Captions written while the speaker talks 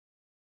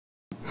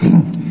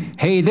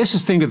Hey, this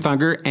is Think of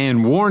Thunder,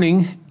 and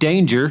warning,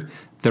 danger,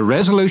 the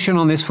resolution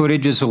on this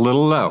footage is a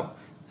little low.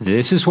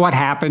 This is what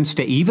happens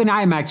to even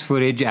Imax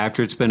footage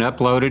after it's been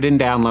uploaded and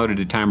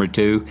downloaded a time or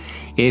two.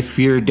 If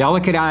your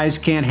delicate eyes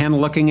can't handle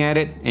looking at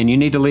it and you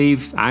need to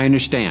leave, I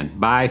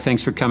understand. Bye,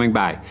 thanks for coming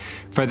by.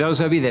 For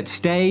those of you that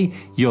stay,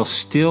 you'll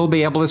still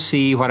be able to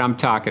see what I'm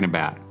talking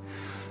about.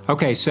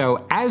 Okay,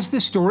 so as the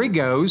story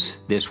goes,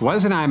 this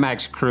was an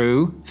Imax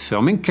crew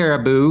filming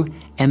caribou,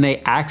 and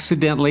they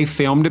accidentally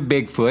filmed a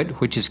Bigfoot,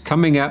 which is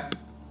coming up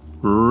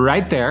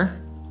right there.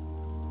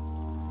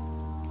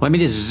 Let me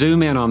just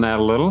zoom in on that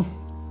a little.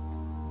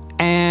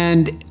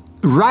 And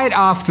right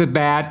off the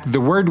bat,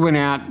 the word went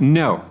out,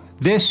 no,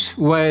 this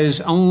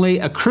was only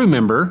a crew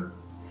member.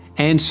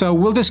 And so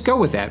we'll just go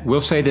with that.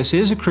 We'll say this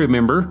is a crew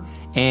member,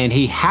 and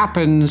he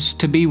happens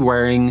to be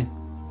wearing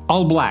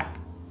all black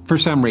for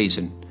some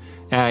reason.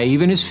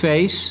 Even his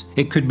face,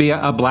 it could be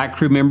a black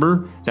crew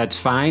member. That's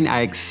fine.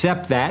 I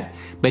accept that.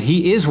 But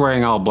he is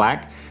wearing all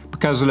black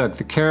because, look,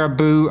 the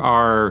caribou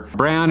are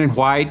brown and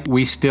white.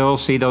 We still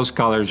see those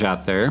colors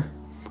out there.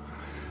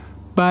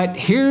 But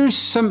here's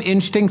some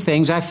interesting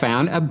things I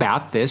found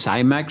about this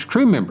Imax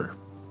crew member.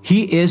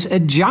 He is a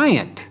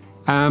giant.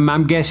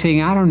 I'm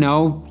guessing, I don't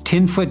know,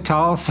 10 foot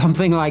tall,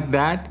 something like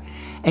that.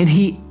 And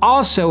he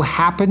also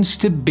happens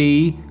to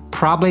be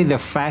probably the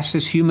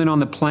fastest human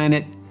on the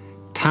planet,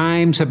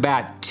 times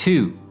about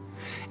 2.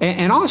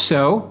 And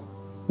also,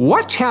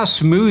 watch how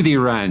smooth he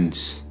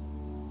runs.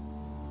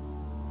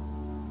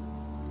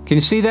 Can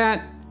you see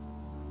that?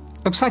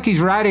 Looks like he's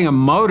riding a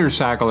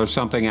motorcycle or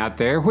something out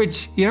there,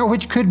 which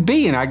could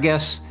be. And I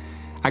guess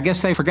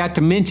they forgot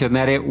to mention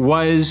that it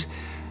was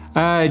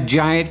a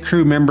giant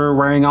crew member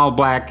wearing all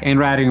black and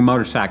riding a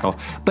motorcycle.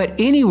 But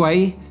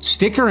anyway,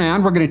 stick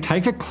around. We're going to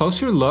take a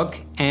closer look,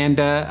 and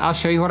I'll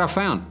show you what I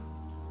found.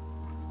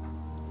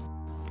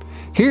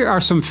 Here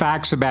are some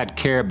facts about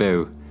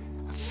caribou.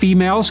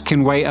 Females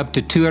can weigh up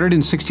to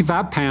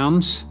 265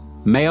 pounds.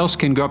 Males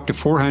can go up to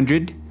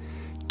 400.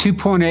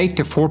 2.8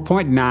 to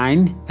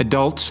 4.9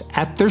 adults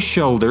at their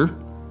shoulder.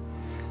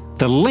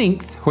 The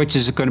length, which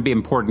is going to be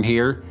important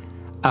here,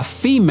 a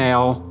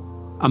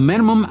female, a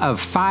minimum of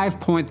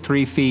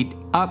 5.3 feet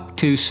up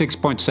to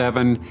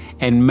 6.7,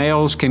 and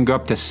males can go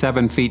up to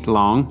 7 feet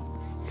long.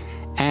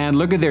 And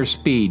look at their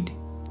speed,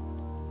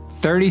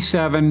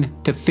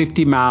 37 to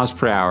 50 miles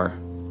per hour.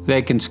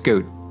 They can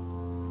scoot.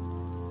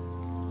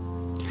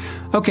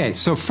 Okay,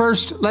 so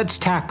first let's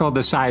tackle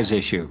the size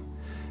issue.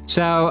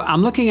 So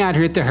I'm looking out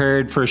here at the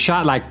herd for a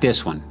shot like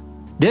this one.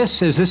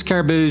 This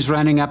caribou's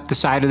running up the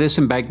side of this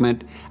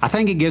embankment. I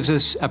think it gives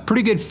us a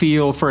pretty good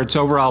feel for its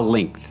overall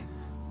length.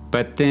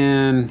 But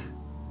then,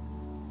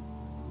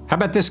 how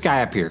about this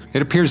guy up here?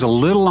 It appears a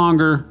little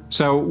longer,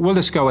 so we'll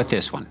just go with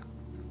this one.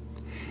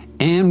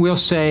 And we'll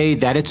say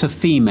that it's a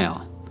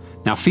female.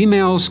 Now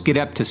females get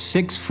up to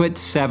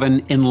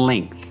 6'7" in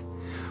length.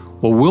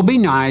 Well, we'll be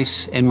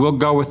nice and we'll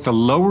go with the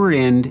lower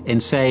end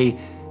and say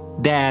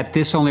that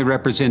this only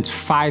represents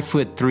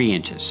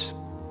 5'3".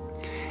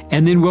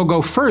 And then we'll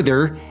go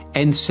further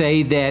and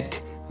say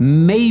that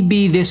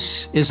maybe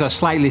this is a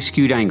slightly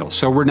skewed angle,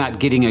 so we're not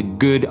getting a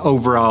good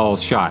overall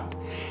shot.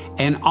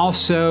 And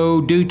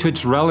also, due to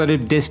its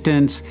relative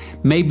distance,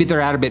 maybe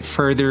they're out a bit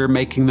further,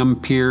 making them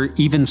appear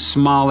even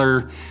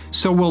smaller.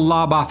 So we'll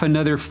lob off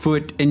another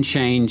foot and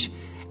change,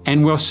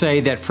 and we'll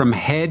say that from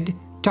head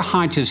to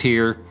haunches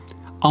here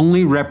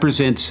only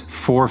represents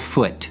 4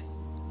 foot.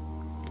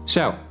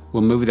 So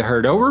we'll move the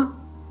herd over,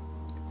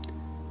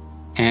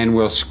 and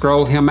we'll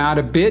scroll him out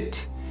a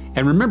bit.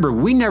 And remember,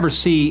 we never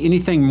see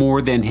anything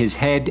more than his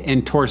head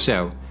and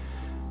torso.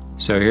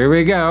 So here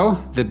we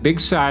go, the big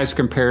size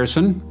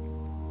comparison.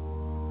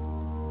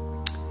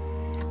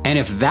 And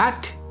if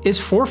that is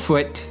 4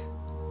 foot,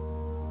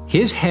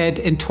 his head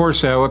and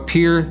torso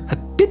appear a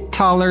bit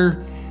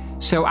taller.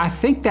 So I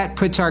think that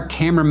puts our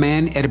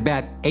cameraman at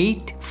about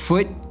 8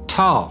 foot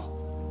tall,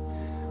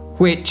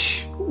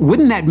 which,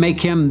 wouldn't that make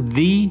him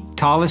the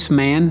tallest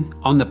man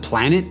on the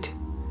planet?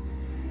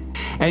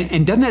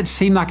 And doesn't that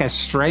seem like a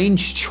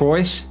strange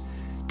choice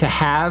to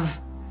have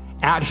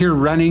out here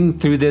running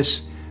through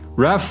this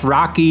rough,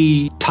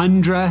 rocky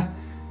tundra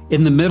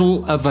in the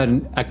middle of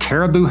a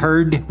caribou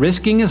herd,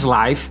 risking his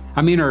life?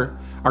 I mean,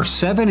 are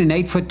 7 and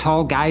 8 foot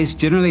tall guys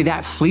generally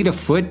that fleet of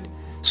foot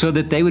so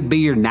that they would be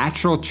your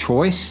natural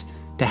choice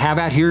to have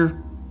out here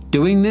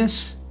doing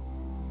this?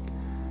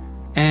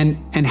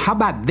 And how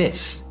about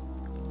this?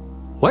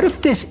 What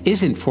if this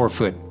isn't 4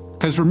 foot?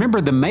 Because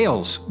remember, the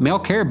male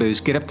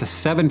caribous get up to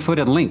 7 foot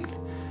in length.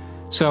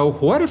 So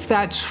what if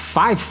that's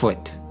 5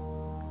 foot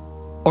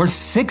or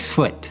 6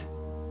 foot?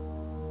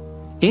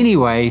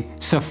 Anyway,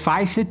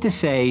 suffice it to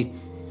say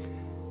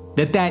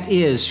that that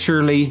is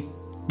surely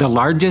the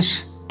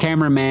largest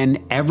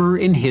cameraman ever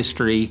in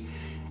history.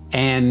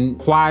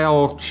 And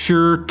while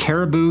sure,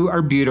 caribou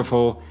are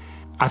beautiful,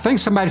 I think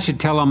somebody should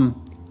tell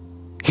them,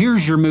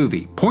 here's your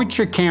movie. Point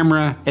your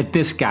camera at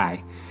this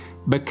guy,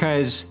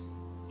 because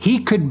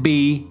he could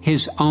be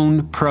his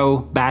own pro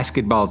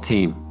basketball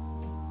team.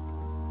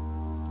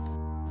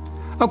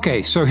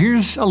 Okay, so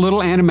here's a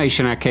little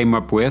animation I came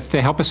up with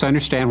to help us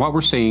understand what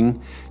we're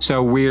seeing.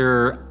 So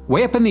we're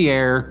way up in the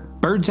air,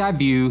 bird's eye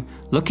view,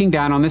 looking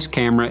down on this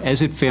camera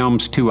as it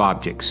films two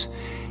objects.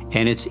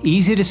 And it's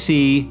easy to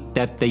see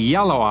that the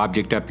yellow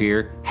object up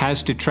here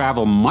has to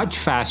travel much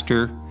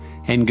faster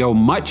and go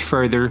much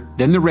further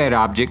than the red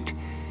object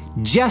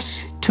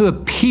just to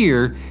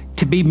appear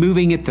to be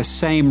moving at the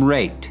same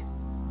rate.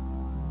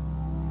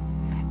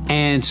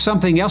 And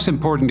something else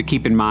important to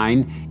keep in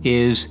mind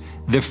is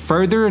the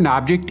further an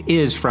object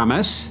is from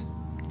us,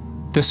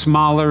 the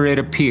smaller it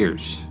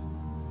appears.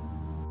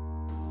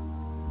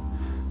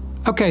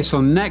 Okay,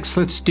 so next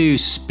let's do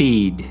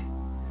speed.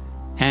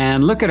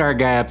 And look at our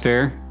guy up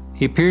there.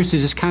 He appears to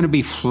just kind of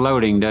be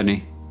floating, doesn't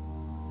he?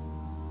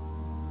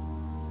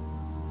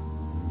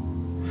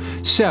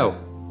 So,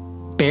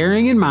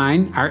 bearing in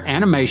mind our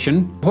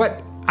animation,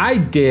 what I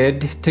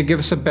did to give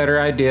us a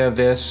better idea of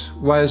this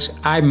was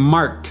I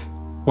marked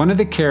one of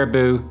the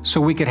caribou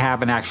so we could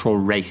have an actual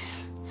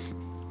race.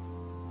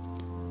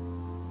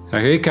 So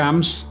here he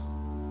comes,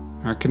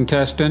 our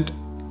contestant,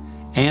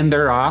 and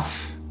they're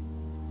off.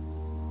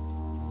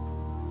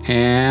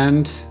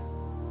 And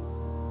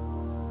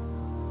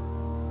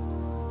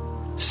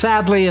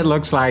sadly, it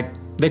looks like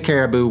the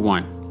caribou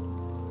won.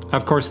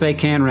 Of course, they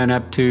can run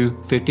up to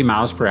 50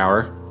 miles per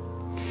hour.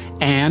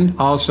 And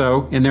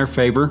also, in their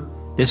favor,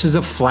 this is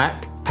a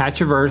flat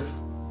patch of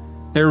earth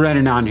they're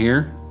running on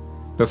here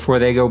before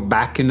they go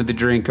back into the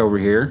drink over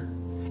here.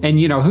 And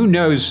you know, who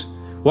knows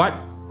what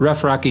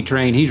rough rocky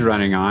terrain he's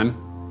running on.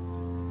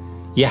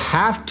 You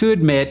have to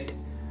admit,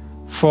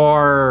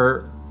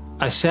 for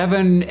a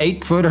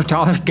 7-8 foot or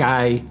taller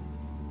guy,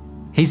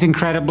 he's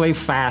incredibly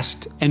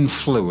fast and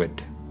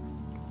fluid.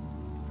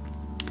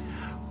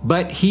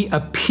 But he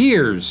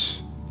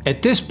appears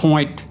at this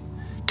point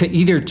to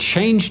either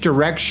change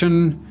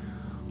direction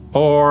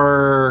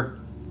or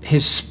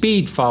his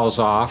speed falls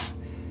off.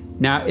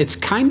 Now, it's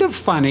kind of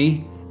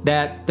funny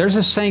that there's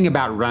a saying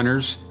about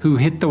runners who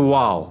hit the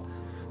wall,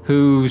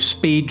 whose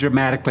speed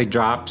dramatically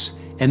drops,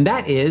 and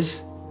that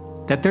is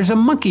that there's a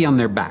monkey on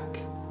their back.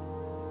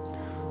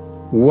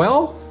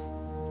 Well,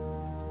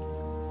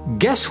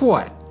 guess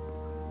what?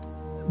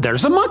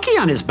 There's a monkey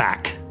on his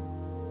back.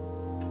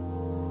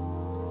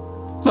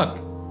 Look,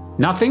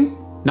 nothing,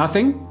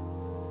 nothing,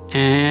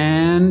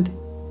 and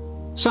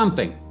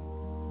something.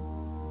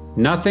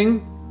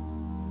 Nothing,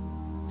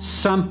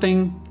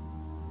 something,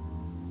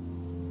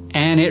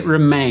 and it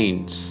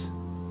remains.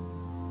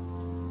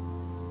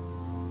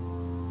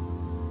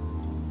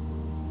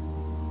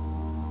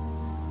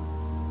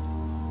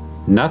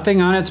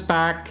 Nothing on its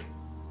back,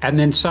 and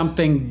then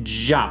something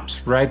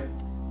jumps, right?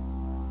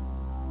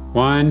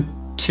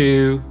 1,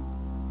 2,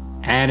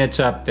 and it's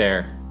up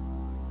there.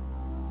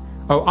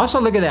 Oh,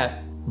 also look at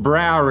that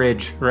brow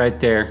ridge right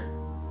there.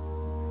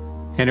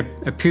 And it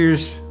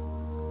appears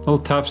little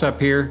tufts up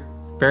here.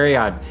 Very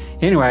odd.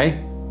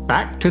 Anyway,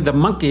 back to the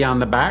monkey on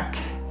the back.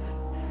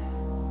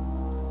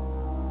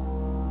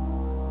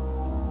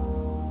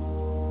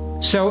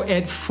 So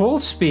at full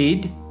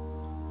speed,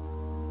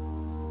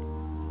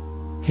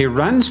 he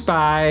runs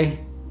by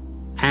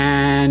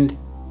and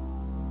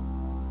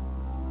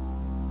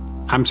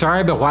I'm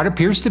sorry, but what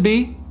appears to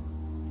be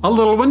a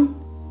little one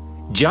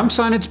jumps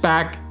on its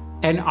back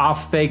and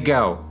off they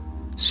go.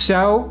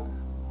 So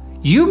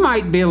you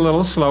might be a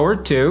little slower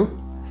too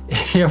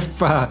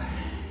if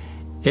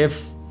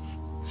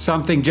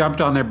something jumped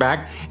on their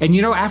back. And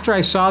you know, after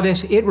I saw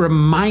this, it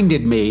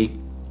reminded me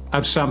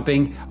of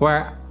something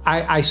where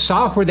I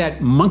saw where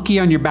that monkey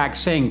on your back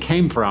saying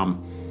came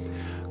from.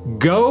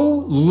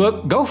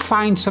 Go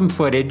find some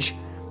footage.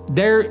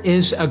 There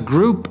is a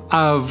group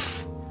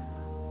of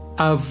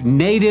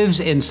natives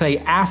in, say,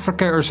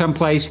 Africa or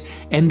someplace,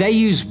 and they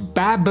use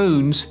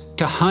baboons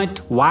to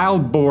hunt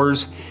wild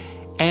boars,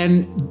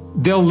 and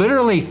they'll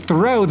literally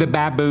throw the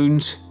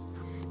baboons,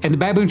 and the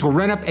baboons will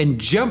run up and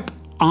jump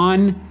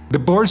on the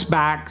boar's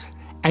backs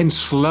and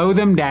slow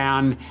them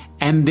down,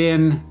 and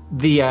then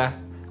the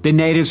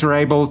natives are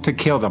able to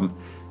kill them.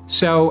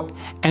 So,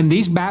 and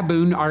these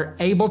baboon are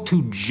able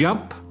to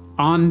jump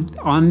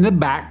on the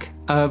back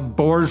of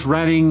boars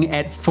running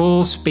at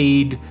full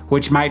speed,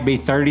 which might be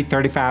 30,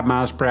 35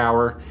 miles per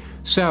hour.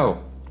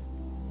 So,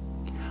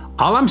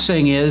 all I'm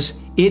saying is,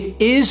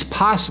 it is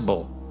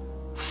possible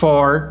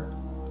for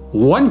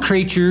one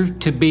creature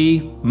to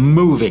be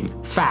moving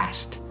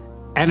fast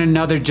and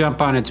another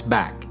jump on its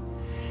back.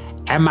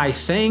 Am I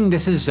saying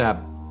this is a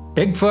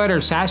Bigfoot or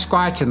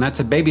Sasquatch and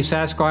that's a baby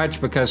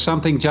Sasquatch because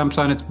something jumps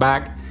on its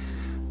back?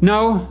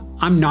 No,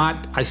 I'm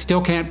not. I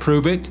still can't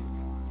prove it.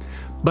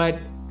 But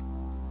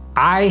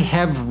I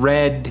have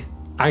read,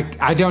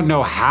 I don't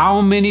know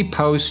how many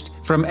posts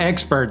from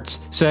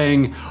experts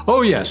saying,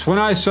 oh yes, when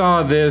I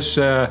saw this,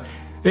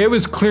 it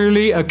was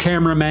clearly a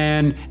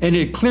cameraman and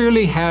it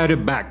clearly had a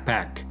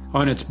backpack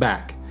on its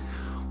back.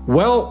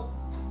 Well,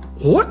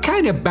 what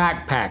kind of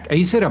backpack?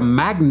 Is it a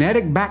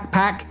magnetic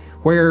backpack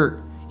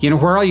where, you know,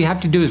 where all you have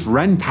to do is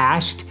run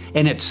past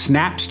and it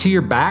snaps to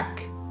your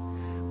back?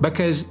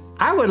 Because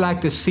I would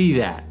like to see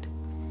that.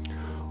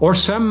 Or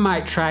some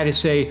might try to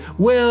say,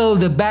 well,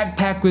 the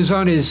backpack was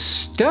on his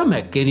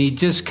stomach and he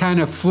just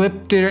kind of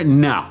flipped it.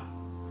 No,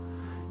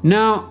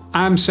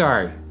 I'm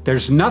sorry.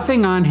 There's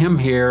nothing on him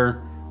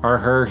here or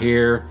her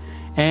here.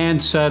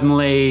 And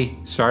suddenly,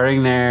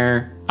 starting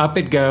there, up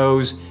it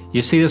goes.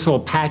 You see this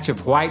little patch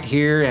of white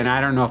here, and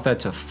I don't know if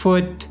that's a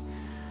foot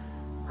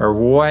or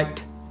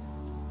what,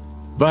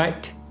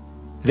 but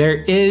there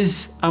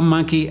is a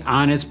monkey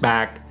on its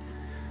back.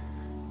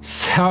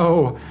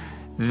 So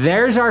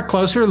there's our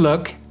closer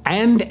look.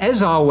 And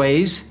as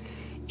always,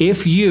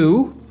 if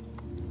you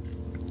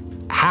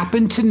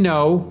happen to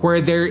know where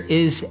there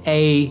is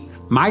a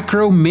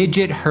micro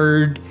midget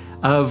herd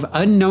of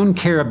unknown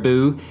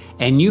caribou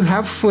and you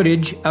have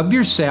footage of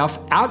yourself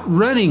out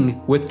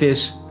running with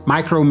this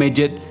micro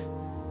midget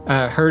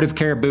herd of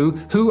caribou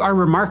who are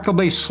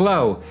remarkably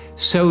slow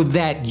so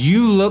that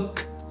you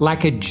look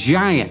like a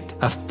giant,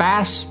 a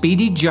fast,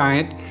 speedy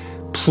giant,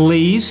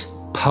 please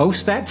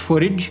post that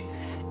footage,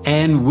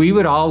 and we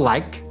would all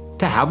like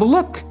to have a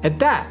look at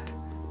that,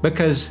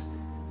 because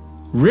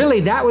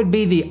really that would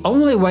be the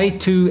only way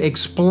to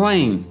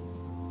explain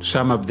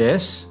some of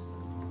this.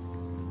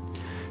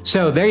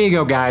 So there you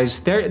go, guys.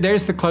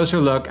 There's the closer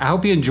look. I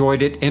hope you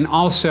enjoyed it. And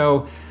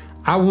also,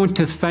 I want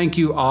to thank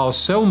you all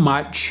so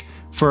much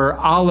for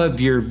all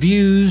of your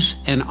views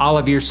and all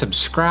of your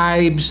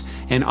subscribes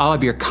and all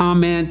of your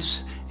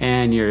comments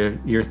and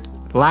your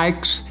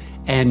likes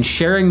and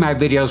sharing my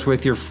videos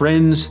with your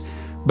friends,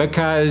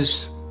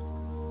 because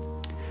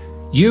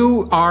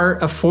you are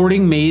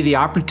affording me the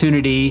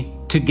opportunity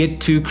to get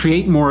to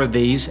create more of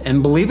these.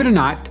 And believe it or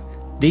not,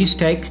 these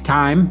take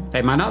time.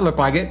 They might not look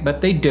like it,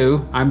 but they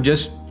do. I'm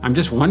just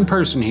one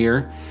person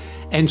here.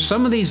 And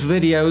some of these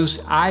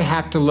videos I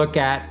have to look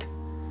at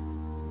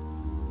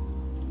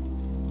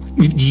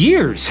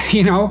years,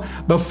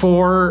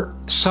 before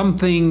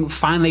something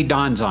finally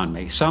dawns on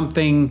me.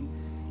 Something,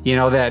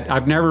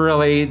 that's never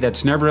really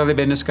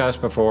been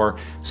discussed before.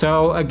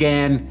 So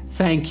again,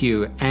 thank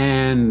you.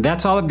 And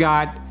that's all I've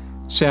got.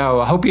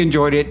 So I hope you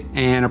enjoyed it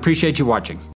and appreciate you watching.